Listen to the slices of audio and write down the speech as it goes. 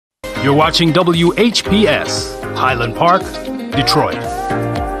You're watching WHPS, Highland Park, Detroit.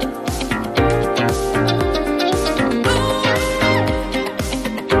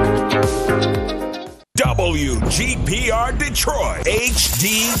 WGPR Detroit,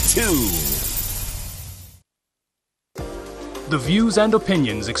 HD2. The views and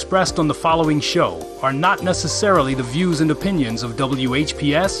opinions expressed on the following show are not necessarily the views and opinions of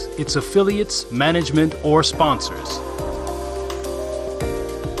WHPS, its affiliates, management, or sponsors.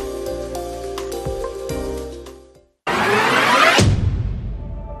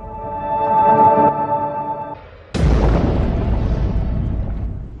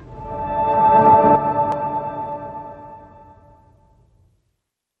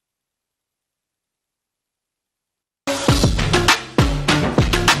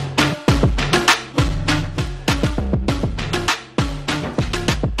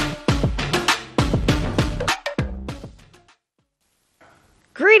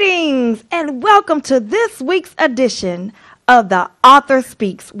 Greetings and welcome to this week's edition of The Author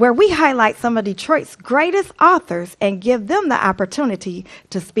Speaks, where we highlight some of Detroit's greatest authors and give them the opportunity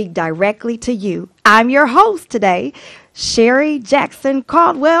to speak directly to you. I'm your host today, Sherry Jackson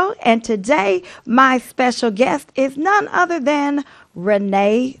Caldwell, and today my special guest is none other than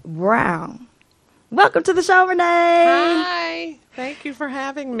Renee Brown. Welcome to the show, Renee. Hi. Thank you for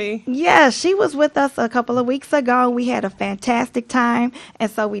having me. Yeah, she was with us a couple of weeks ago. We had a fantastic time, and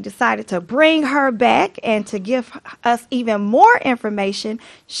so we decided to bring her back and to give us even more information.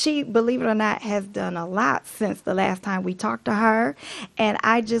 She, believe it or not, has done a lot since the last time we talked to her, and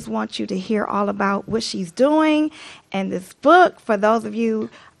I just want you to hear all about what she's doing and this book. For those of you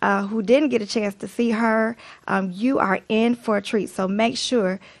who didn't get a chance to see her, you are in for a treat, so make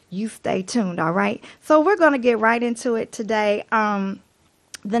sure you stay tuned, all right? So we're going to get right into it today.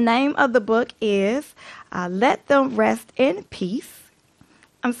 The name of the book is Let Them Rest in Peace.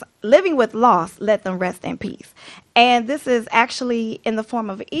 Living with Loss, Let Them Rest in Peace. And this is actually in the form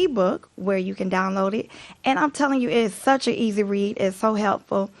of an ebook where you can download it. And I'm telling you, it is such an easy read. It's so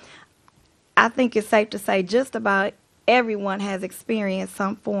helpful. I think it's safe to say just about everyone has experienced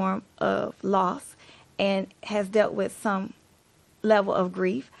some form of loss and has dealt with some level of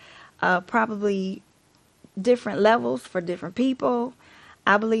grief. Probably different levels for different people.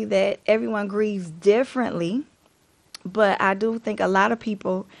 I believe that everyone grieves differently, but I do think a lot of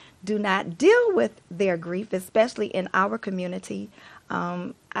people do not deal with their grief, especially in our community.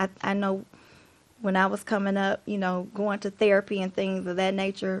 I know when I was coming up, going to therapy and things of that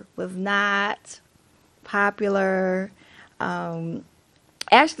nature was not popular,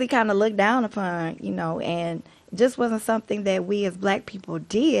 actually kind of looked down upon, and just wasn't something that we as Black people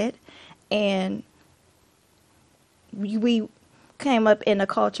did. And we came up in a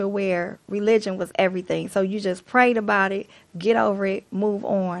culture where religion was everything. So you just prayed about it, get over it, move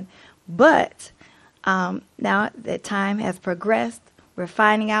on. But now that time has progressed, we're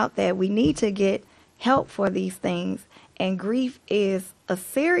finding out that we need to get help for these things. And grief is a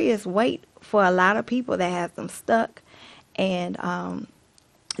serious weight for a lot of people that has them stuck. And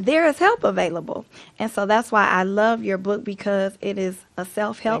there is help available. And so that's why I love your book, because it is a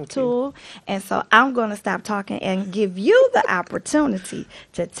self-help tool. And so I'm going to stop talking and give you the opportunity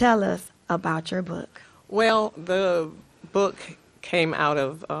to tell us about your book. Well, the book came out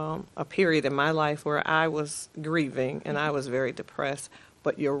of a period in my life where I was grieving and I was very depressed.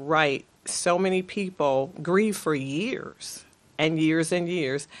 But you're right. So many people grieve for years and years and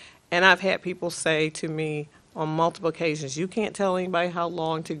years. And I've had people say to me, on multiple occasions, you can't tell anybody how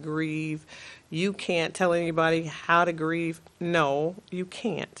long to grieve. You can't tell anybody how to grieve. No, you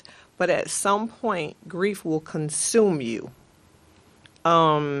can't. But at some point, grief will consume you.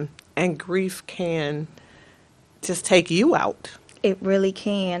 And grief can just take you out. It really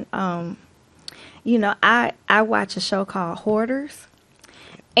can. I watch a show called Hoarders.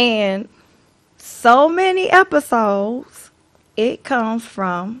 And so many episodes, it comes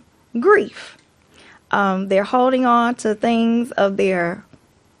from grief. They're holding on to things of their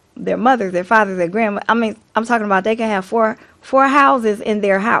mothers, their fathers, their grandma. I mean, I'm talking about they can have four houses in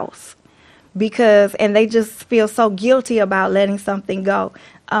their house and they just feel so guilty about letting something go.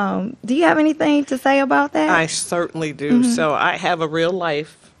 Do you have anything to say about that? I certainly do. Mm-hmm. So I have a real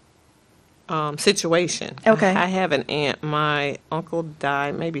life situation. Okay. I have an aunt. My uncle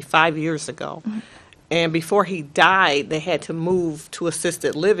died maybe 5 years ago. Mm-hmm. And before he died, they had to move to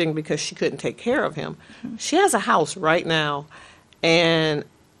assisted living because she couldn't take care of him. Mm-hmm. She has a house right now. And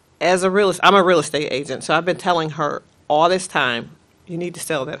I'm a real estate agent, so I've been telling her all this time, you need to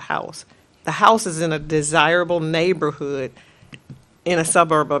sell that house. The house is in a desirable neighborhood in a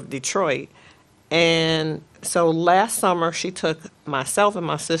suburb of Detroit. And so last summer, she took myself and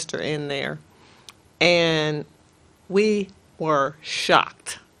my sister in there, and we were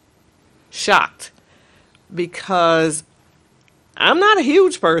shocked. Shocked. Because I'm not a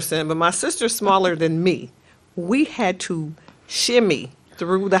huge person, but my sister's smaller than me. We had to shimmy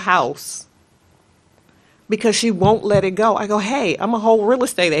through the house because she won't let it go. I go, hey, I'm a whole real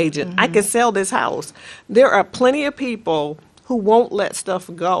estate agent. I can sell this house. There are plenty of people who won't let stuff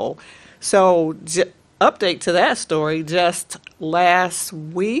go. So update to that story, just last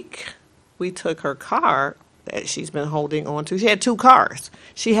week, we took her car that she's been holding on to. She had 2 cars.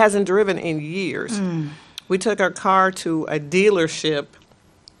 She hasn't driven in years. We took her car to a dealership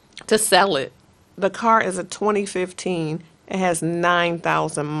to sell it. The car is a 2015. It has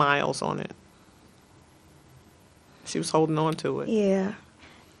 9,000 miles on it. She was holding on to it. Yeah.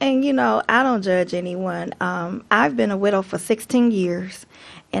 And, I don't judge anyone. I've been a widow for 16 years.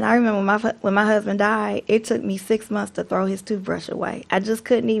 And I remember when my husband died, it took me 6 months to throw his toothbrush away. I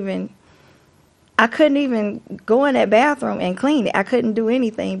couldn't even go in that bathroom and clean it. I couldn't do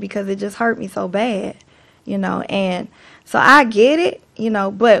anything because it just hurt me so bad, And so I get it,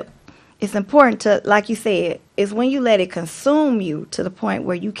 but it's important to, like you said, it's when you let it consume you to the point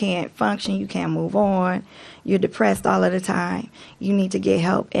where you can't function, you can't move on, you're depressed all of the time. You need to get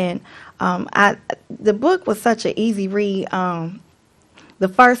help. And the book was such an easy read. The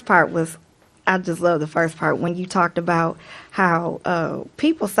first part was, I just love the first part when you talked about how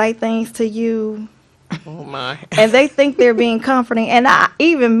people say things to you. Oh my! And they think they're being comforting. And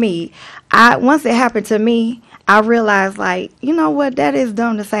once it happened to me, I realized, like, you know what, that is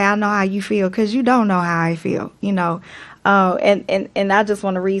dumb to say I know how you feel, because you don't know how I feel, And I just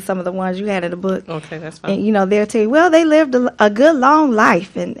want to read some of the ones you had in the book. Okay, that's fine. And, they'll tell you, well, they lived a good, long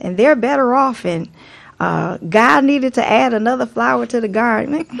life, and they're better off, and God needed to add another flower to the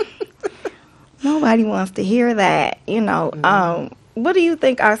garden. Nobody wants to hear that, What do you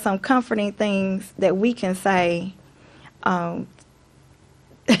think are some comforting things that we can say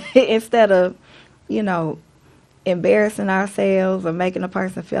instead of, embarrassing ourselves or making a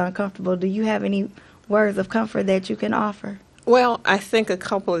person feel uncomfortable? Do you have any words of comfort that you can offer? Well, I think a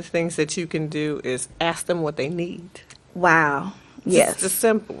couple of things that you can do is ask them what they need. Wow. Yes. It's just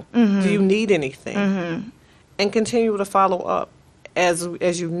simple. Mm-hmm. Do you need anything? Mm-hmm. And continue to follow up. As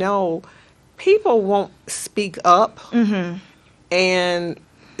you know, people won't speak up, mm-hmm. and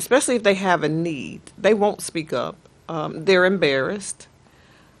especially if they have a need, they won't speak up. They're embarrassed.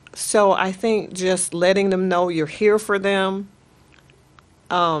 So I think just letting them know you're here for them,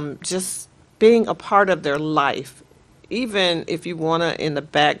 just being a part of their life, even if you want to, in the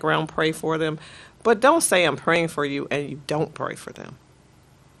background, pray for them. But don't say I'm praying for you and you don't pray for them.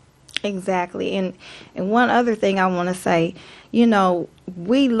 Exactly. And one other thing I want to say,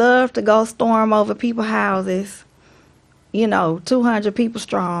 we love to go storm over people's houses, 200 people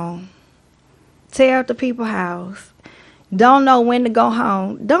strong, tear up the people's house, don't know when to go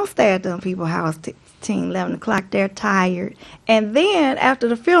home. Don't stay at them people's house 10, 11 o'clock. They're tired. And then after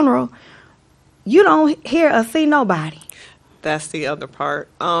the funeral, you don't hear or see nobody. That's the other part.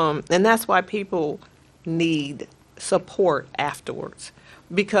 And that's why people need support afterwards.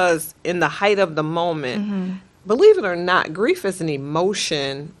 Because in the height of the moment, mm-hmm. believe it or not, grief is an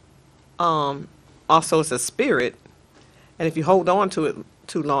emotion. Also, it's a spirit. And if you hold on to it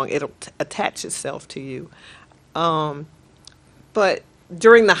too long, it'll attach itself to you. But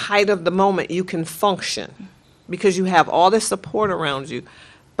during the height of the moment, you can function because you have all this support around you.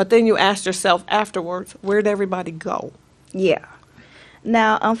 But then you ask yourself afterwards, where'd everybody go? Yeah.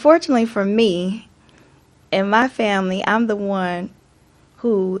 Now, unfortunately for me and my family, I'm the one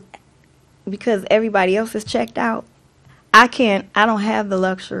who, because everybody else is checked out, I don't have the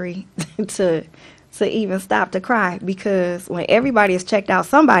luxury to even stop to cry, because when everybody is checked out,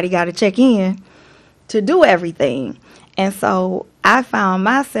 somebody got to check in to do everything. And so I found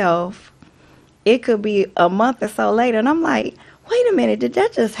myself, it could be a month or so later, and I'm like, wait a minute, did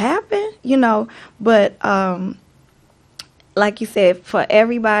that just happen? But like you said, for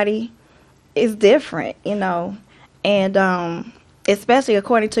everybody, it's different, and especially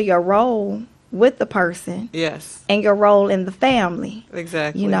according to your role with the person. Yes. And your role in the family.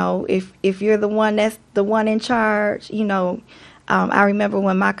 Exactly. If you're the one that's the one in charge, I remember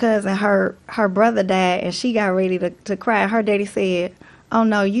when my cousin, her brother died, and she got ready to cry. Her daddy said, "Oh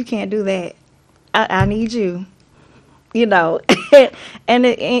no, you can't do that. I need you." And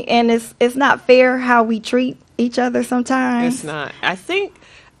it's not fair how we treat each other sometimes. It's not. I think,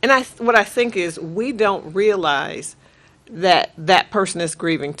 what I think is we don't realize that person is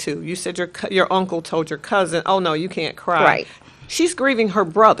grieving too. You said your uncle told your cousin, "Oh no, you can't cry." Right. she's grieving her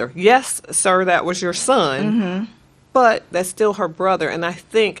brother. Yes, sir, that was your son, but that's still her brother. And I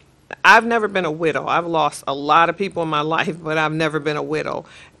think I've never been a widow. I've lost a lot of people in my life, but I've never been a widow.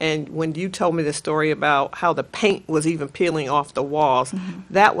 And when you told me the story about how the paint was even peeling off the walls,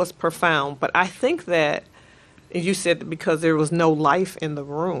 that was profound. But I think that you said that because there was no life in the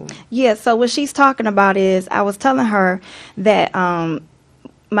room. Yeah, so what she's talking about is, I was telling her that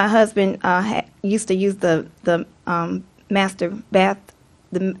my husband used to use the master bath,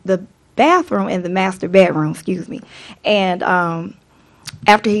 the bathroom in the master bedroom, excuse me. And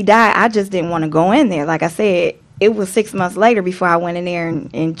after he died, I just didn't want to go in there. Like I said, it was 6 months later before I went in there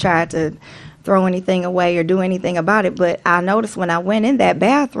and tried to throw anything away or do anything about it. But I noticed when I went in that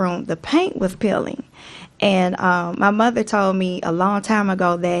bathroom, the paint was peeling. And my mother told me a long time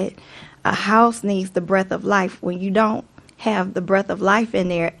ago that a house needs the breath of life. When you don't have the breath of life in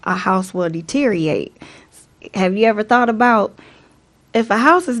there, a house will deteriorate. Have you ever thought about, if a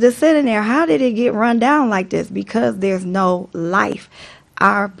house is just sitting there, how did it get run down like this? Because there's no life.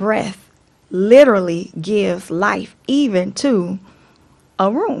 Our breath literally gives life even to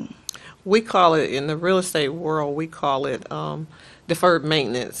a room. We call it, in the real estate world, we call it deferred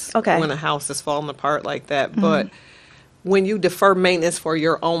maintenance. Okay. When a house is falling apart like that. But when you defer maintenance for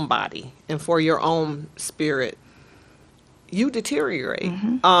your own body and for your own spirit, you deteriorate.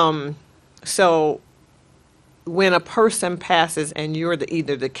 So when a person passes and you're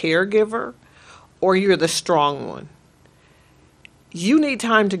either the caregiver or you're the strong one, you need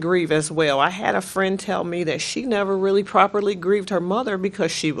time to grieve as well. I had a friend tell me that she never really properly grieved her mother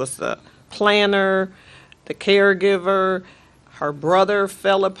because she was the planner, the caregiver. Her brother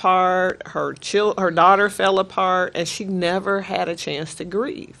fell apart, her daughter fell apart, and she never had a chance to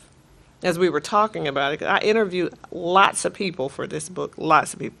grieve. As we were talking about it, I interviewed lots of people for this book,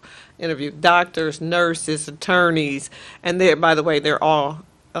 lots of people. Interviewed doctors, nurses, attorneys, and by the way, they're all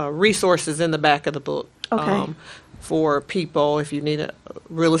resources in the back of the book. Okay. For people, if you need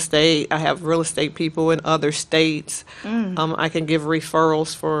real estate, I have real estate people in other states. I can give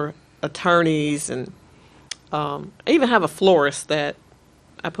referrals for attorneys, and I even have a florist that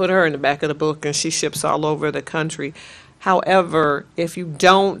I put her in the back of the book, and she ships all over the country. However, if you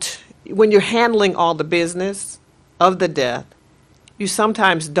don't, when you're handling all the business of the death, you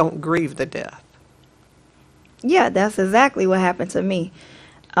sometimes don't grieve the death. Yeah, that's exactly what happened to me.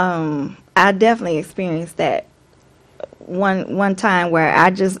 I definitely experienced that one time where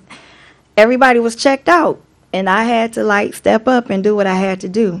everybody was checked out, and I had to step up and do what I had to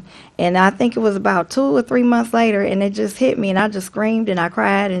do. And I think it was about 2 or 3 months later, and it just hit me, and I just screamed and I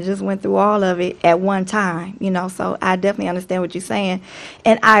cried and just went through all of it at one time, so I definitely understand what you're saying.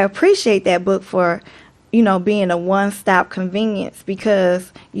 And I appreciate that book for, being a one-stop convenience,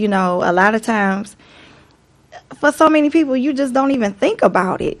 because, a lot of times for so many people, you just don't even think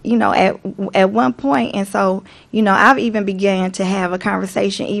about it, at one point. And so, I've even began to have a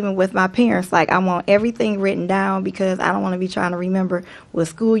conversation even with my parents. Like, I want everything written down because I don't want to be trying to remember what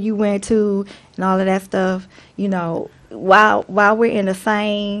school you went to and all of that stuff, while we're in the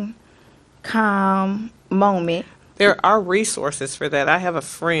same calm moment. There are resources for that. I have a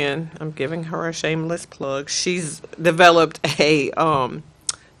friend, I'm giving her a shameless plug. She's developed a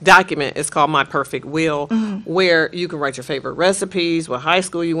document. It's called My Perfect Will, where you can write your favorite recipes, what high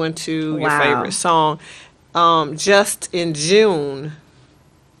school you went to, your favorite song. Just in June,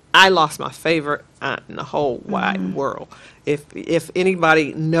 I lost my favorite aunt in the whole wide world. If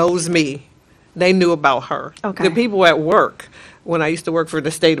anybody knows me, they knew about her. Okay. The people at work, when I used to work for the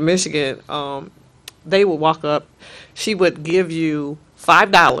state of Michigan, they would walk up. She would give you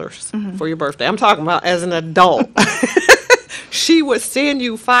 $5 for your birthday. I'm talking about as an adult. She would send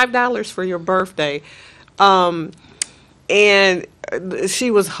you $5 for your birthday. And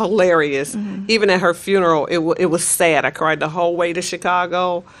she was hilarious. Even at her funeral, it was sad. I cried the whole way to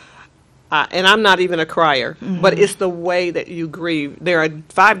Chicago. And I'm not even a crier, but it's the way that you grieve. There are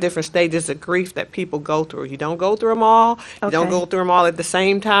 5 different stages of grief that people go through. You don't go through them all. You don't go through them all at the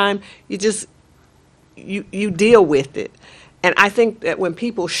same time. You just, you deal with it. And I think that when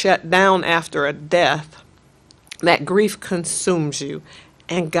people shut down after a death, that grief consumes you.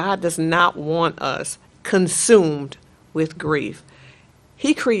 And God does not want us consumed with grief.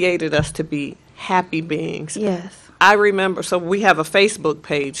 He created us to be happy beings. Yes. I remember, so we have a Facebook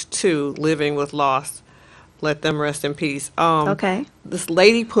page too, Living with Loss. Let them rest in peace. Okay. This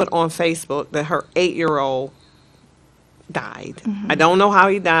lady put on Facebook that her 8-year-old died. I don't know how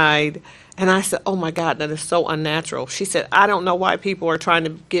he died. And I said, oh my God, that is so unnatural. She said, I don't know why people are trying to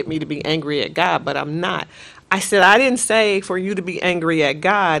get me to be angry at God, but I'm not. I said, I didn't say for you to be angry at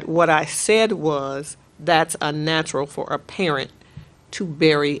God. What I said was, that's unnatural for a parent to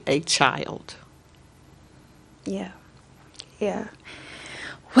bury a child. Yeah. Yeah.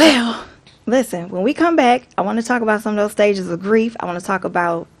 Well, listen, when we come back, I want to talk about some of those stages of grief. I want to talk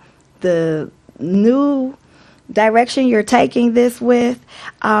about the new direction you're taking this with.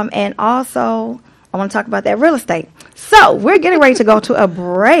 And also, I want to talk about that real estate. So we're getting ready to go to a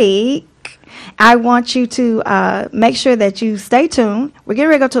break. I want you to make sure that you stay tuned. We're getting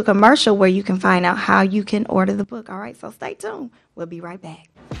ready to go to a commercial where you can find out how you can order the book. All right, so stay tuned. We'll be right back.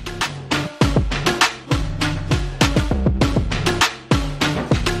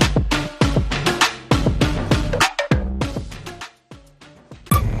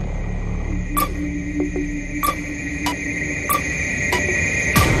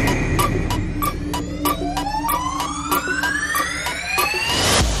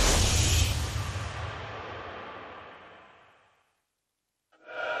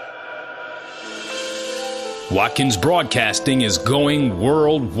 Watkins Broadcasting is going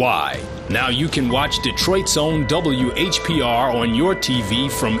worldwide. Now you can watch Detroit's own WHPR on your TV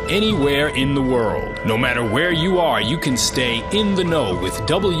from anywhere in the world. No matter where you are, you can stay in the know with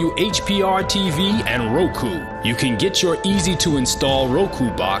WHPR TV and Roku. You can get your easy-to-install Roku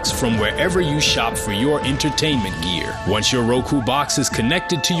box from wherever you shop for your entertainment gear. Once your Roku box is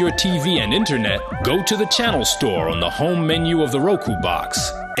connected to your TV and internet, go to the channel store on the home menu of the Roku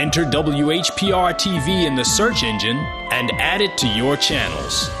box. Enter WHPR TV in the search engine and add it to your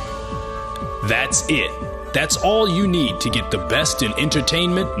channels. That's it. That's all you need to get the best in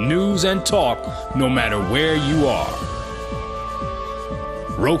entertainment, news, and talk, no matter where you are.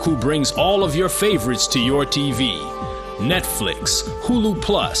 Roku brings all of your favorites to your TV. Netflix, Hulu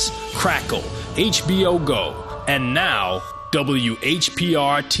Plus, Crackle, HBO Go, and now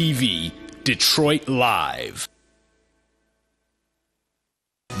WHPR TV, Detroit Live.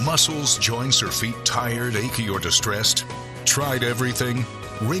 Muscles, joints, or feet tired, achy, or distressed? Tried everything?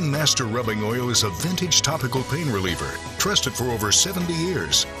 Ringmaster Rubbing Oil is a vintage topical pain reliever, trusted for over 70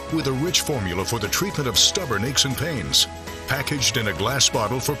 years, with a rich formula for the treatment of stubborn aches and pains. Packaged in a glass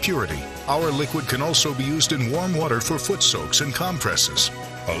bottle for purity, our liquid can also be used in warm water for foot soaks and compresses.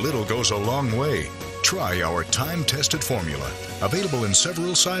 A little goes a long way. Try our time-tested formula, available in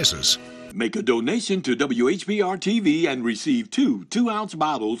several sizes. Make a donation to WHPR TV and receive 2 2-ounce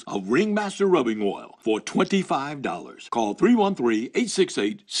bottles of Ringmaster Rubbing Oil for $25. Call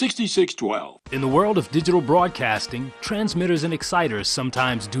 313-868-6612. In the world of digital broadcasting, transmitters and exciters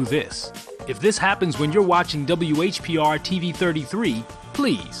sometimes do this. If this happens when you're watching WHPR TV 33,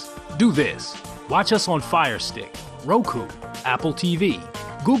 please do this. Watch us on Fire Stick, Roku, Apple TV,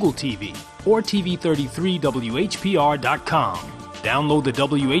 Google TV, or TV33WHPR.com. Download the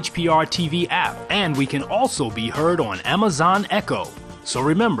WHPR TV app, and we can also be heard on Amazon Echo. So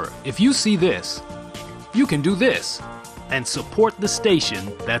remember, if you see this, you can do this and support the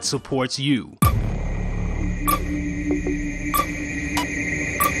station that supports you.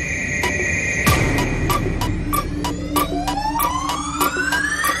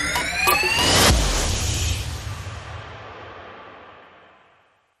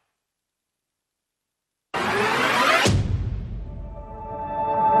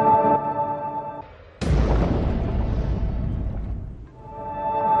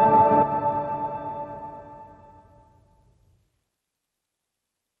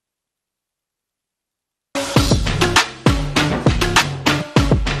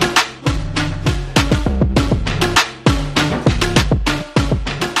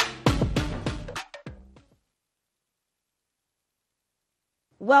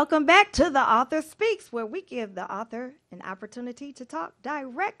 Welcome back to The Author Speaks, where we give the author an opportunity to talk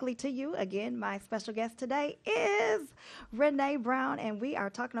directly to you. Again, my special guest today is Renee Brown, and we are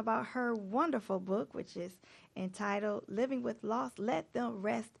talking about her wonderful book, which is entitled Living with Loss, Let Them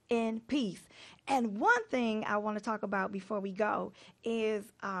Rest in Peace. And one thing I want to talk about before we go is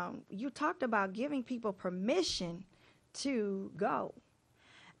you talked about giving people permission to go.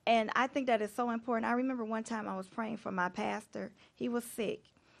 And I think that is so important. I remember one time I was praying for my pastor. He was sick,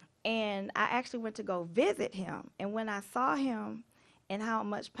 and I actually went to go visit him. And when I saw him and how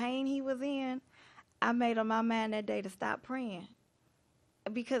much pain he was in, I made up my mind that day to stop praying,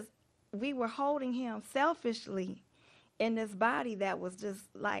 because we were holding him selfishly in this body that was just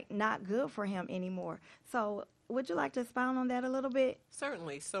like not good for him anymore. So would you like to expound on that a little bit?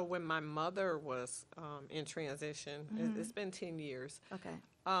 Certainly. So when my mother was in transition, it's been 10 years. Okay.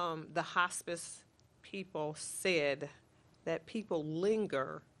 The hospice people said that people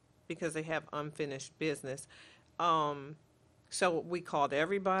linger because they have unfinished business. So we called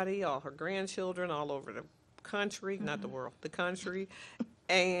everybody, all her grandchildren, all over the country, not the world, the country.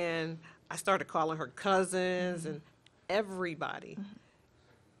 And I started calling her cousins and everybody.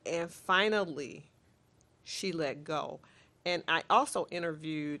 And finally, she let go. And I also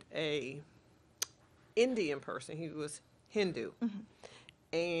interviewed a Indian person. He was Hindu.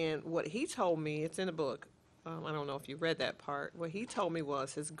 And what he told me, it's in the book. I don't know if you read that part. What he told me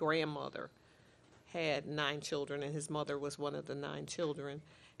was his grandmother had 9 children, and his mother was one of the 9 children.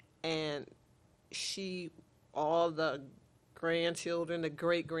 And all the grandchildren, the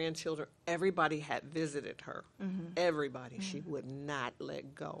great-grandchildren, everybody had visited her. Everybody. She would not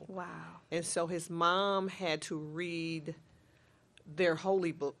let go. Wow. And so his mom had to read their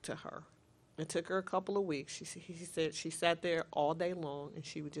holy book to her. It took her a couple of weeks. He said she sat there all day long, and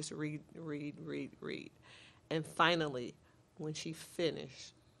she would just read. And finally, when she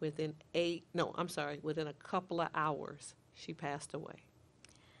finished, within a couple of hours, she passed away.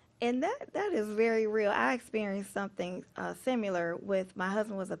 And that is very real. I experienced something similar with my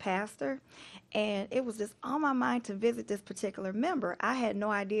husband was a pastor, and it was just on my mind to visit this particular member. I had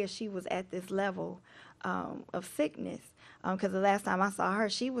no idea she was at this level of sickness, because the last time I saw her,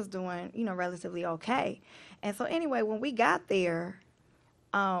 she was doing, relatively okay. And so anyway, when we got there,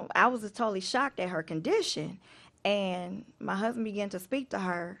 I was just totally shocked at her condition. And my husband began to speak to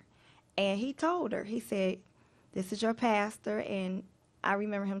her, and he told her, he said, "This is your pastor," and I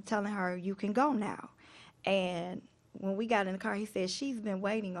remember him telling her, "You can go now." And when we got in the car, he said, "She's been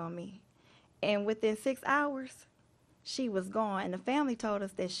waiting on me." And within 6 hours, she was gone. And the family told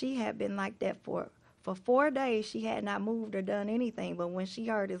us that she had been like that for 4 days. She had not moved or done anything. But when she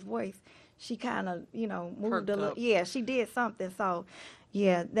heard his voice, she kind of, moved a little. Yeah, she did something. So,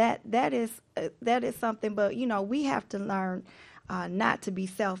 yeah, that is something. But, we have to learn not to be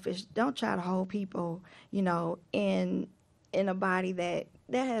selfish. Don't try to hold people, in a body that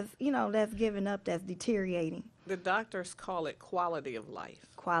has, that's given up, that's deteriorating. The doctors call it quality of life.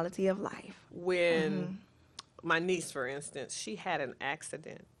 Quality of life. When my niece, for instance, she had an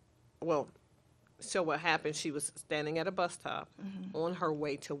accident. Well, so what happened, she was standing at a bus stop on her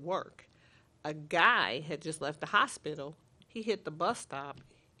way to work. A guy had just left the hospital. He hit the bus stop.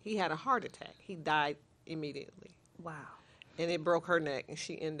 He had a heart attack. He died immediately. Wow. And it broke her neck, and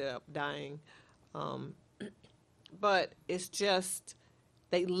she ended up dying. But it's just,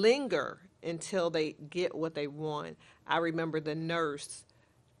 they linger until they get what they want. I remember the nurse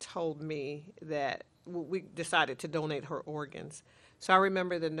told me that we decided to donate her organs. So I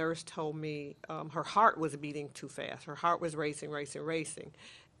remember the nurse told me her heart was beating too fast. Her heart was racing.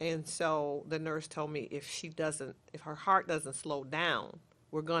 And so the nurse told me if her heart doesn't slow down,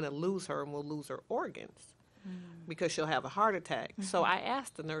 we're going to lose her and we'll lose her organs because she'll have a heart attack. So I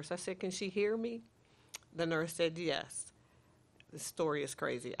asked the nurse, I said, "Can she hear me?" The nurse said yes. The story is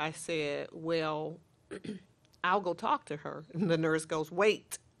crazy. I said, "Well, I'll go talk to her." And the nurse goes,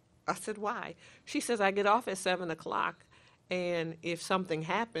 "Wait." I said, "Why?" She says, "I get off at 7 o'clock, and if something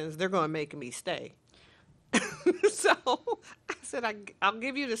happens, they're going to make me stay." So I said, I'll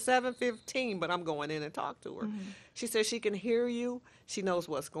give you the 7:15, but I'm going in and talk to her. She said she can hear you. She knows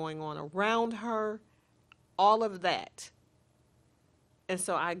what's going on around her, all of that. And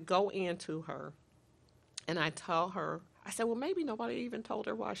so I go into her, and I tell her, I said, well, maybe nobody even told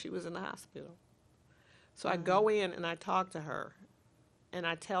her why she was in the hospital. So I go in and I talk to her, and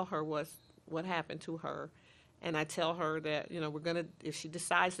I tell her what happened to her. And I tell her that, if she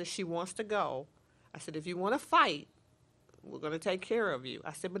decides that she wants to go, I said, if you want to fight, we're going to take care of you.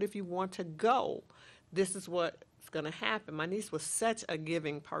 I said, but if you want to go, this is what's going to happen. My niece was such a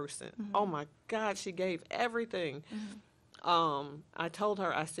giving person. Oh, my God, she gave everything. I told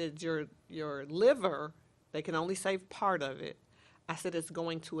her, I said, your liver, they can only save part of it. I said, it's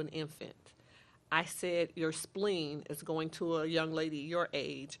going to an infant. I said, your spleen is going to a young lady your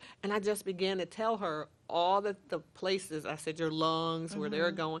age. And I just began to tell her all the places. I said, your lungs, where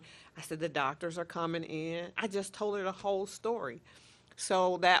they're going. I said, the doctors are coming in. I just told her the whole story.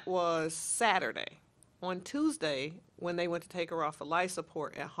 So that was Saturday. On Tuesday, when they went to take her off of life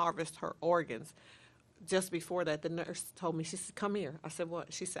support and harvest her organs, just before that, the nurse told me, she said, come here. I said,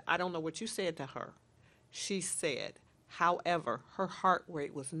 what? She said, I don't know what you said to her. She said, however, her heart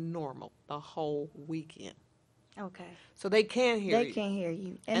rate was normal the whole weekend. Okay. So they can hear you. They can hear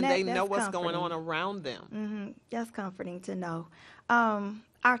you. And they know what's going on around them. Mm-hmm. That's comforting to know.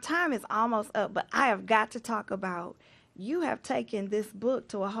 Our time is almost up, but I have got to talk about, you have taken this book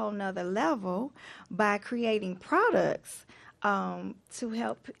to a whole nother level by creating products to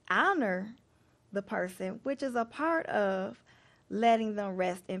help honor the person, which is a part of letting them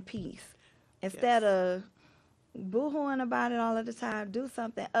rest in peace. Instead of boo-hooing about it all of the time, do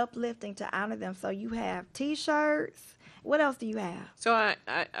something uplifting to honor them. So you have T-shirts. What else do you have? So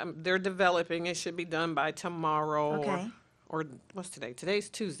they're developing. It should be done by tomorrow or what's today? Today's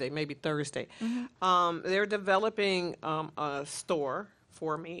Tuesday, maybe Thursday. They're developing a store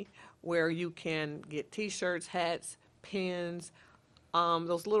for me where you can get T-shirts, hats, pins,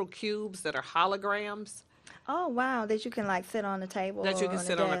 those little cubes that are holograms Oh, wow, that you can like sit on the table that you or can on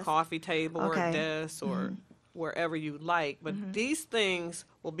sit a on a desk. coffee table or a Okay. desk or wherever you like. But these things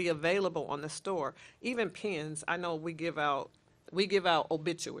will be available on the store. Even pins. I know we give out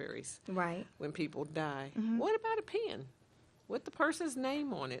obituaries Right. when people die. What about a pen with the person's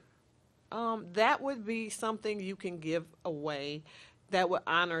name on it? That would be something you can give away that would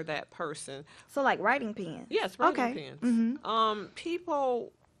honor that person. So like writing pens. Yes, writing Okay. pens.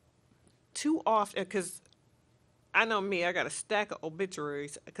 People too often, because I know me, I got a stack of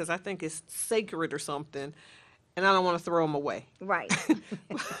obituaries because I think it's sacred or something, and I don't want to throw them away. Right.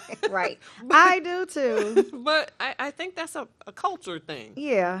 Right. I do too. But I think that's a culture thing.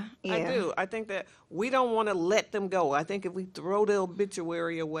 Yeah. Yeah. I do. I think that we don't want to let them go. I think if we throw the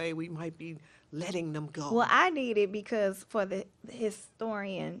obituary away, we might be letting them go. Well, I need it because for the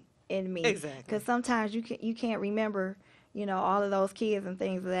historian in me. Exactly. Because sometimes you can't remember, all of those kids and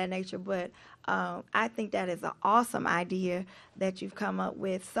things of that nature. But I think that is an awesome idea that you've come up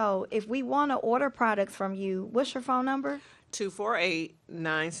with. So if we want to order products from you, what's your phone number?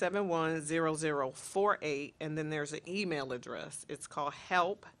 248-971-0048, and then there's an email address. It's called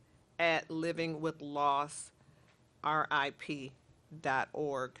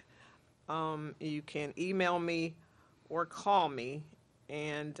help@livingwithlosstrip.org. You can email me or call me,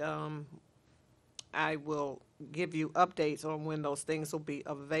 and I will give you updates on when those things will be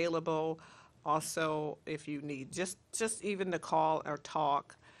available. Also, if you need just even to call or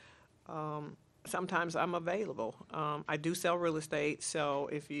talk, sometimes I'm available. I do sell real estate, so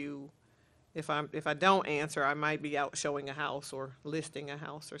if I don't answer, I might be out showing a house or listing a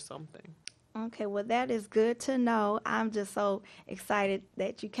house or something. Okay, well, that is good to know. I'm just so excited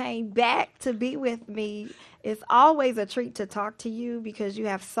that you came back to be with me. It's always a treat to talk to you because you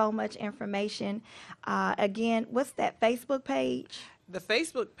have so much information. Again, what's that Facebook page? The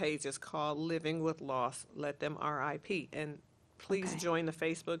Facebook page is called Living with Loss, Let Them RIP, and please Okay. join the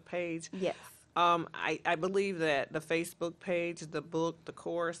Facebook page. Yes. I believe that the Facebook page, the book, the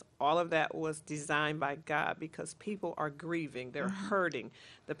course, all of that was designed by God because people are grieving. They're hurting.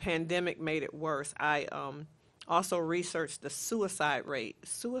 The pandemic made it worse. I also researched the suicide rate.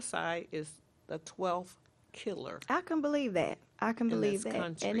 Suicide is the 12th killer. I can believe that. I can In believe this that.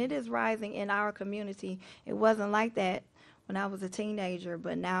 country. And it is rising in our community. It wasn't like that when I was a teenager,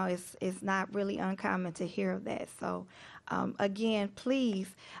 but now it's not really uncommon to hear of that. So, again,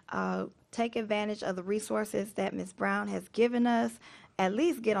 please take advantage of the resources that Ms. Brown has given us. At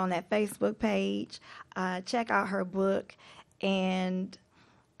least get on that Facebook page, check out her book, and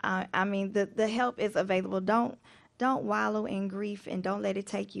I mean the help is available. Don't wallow in grief and don't let it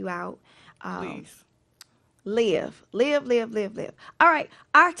take you out. Please. Live. All right,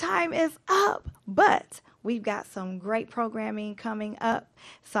 our time is up, but we've got some great programming coming up.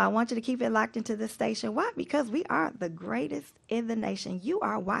 So I want you to keep it locked into the station. Why? Because we are the greatest in the nation. You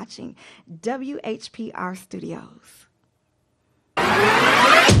are watching WHPR Studios.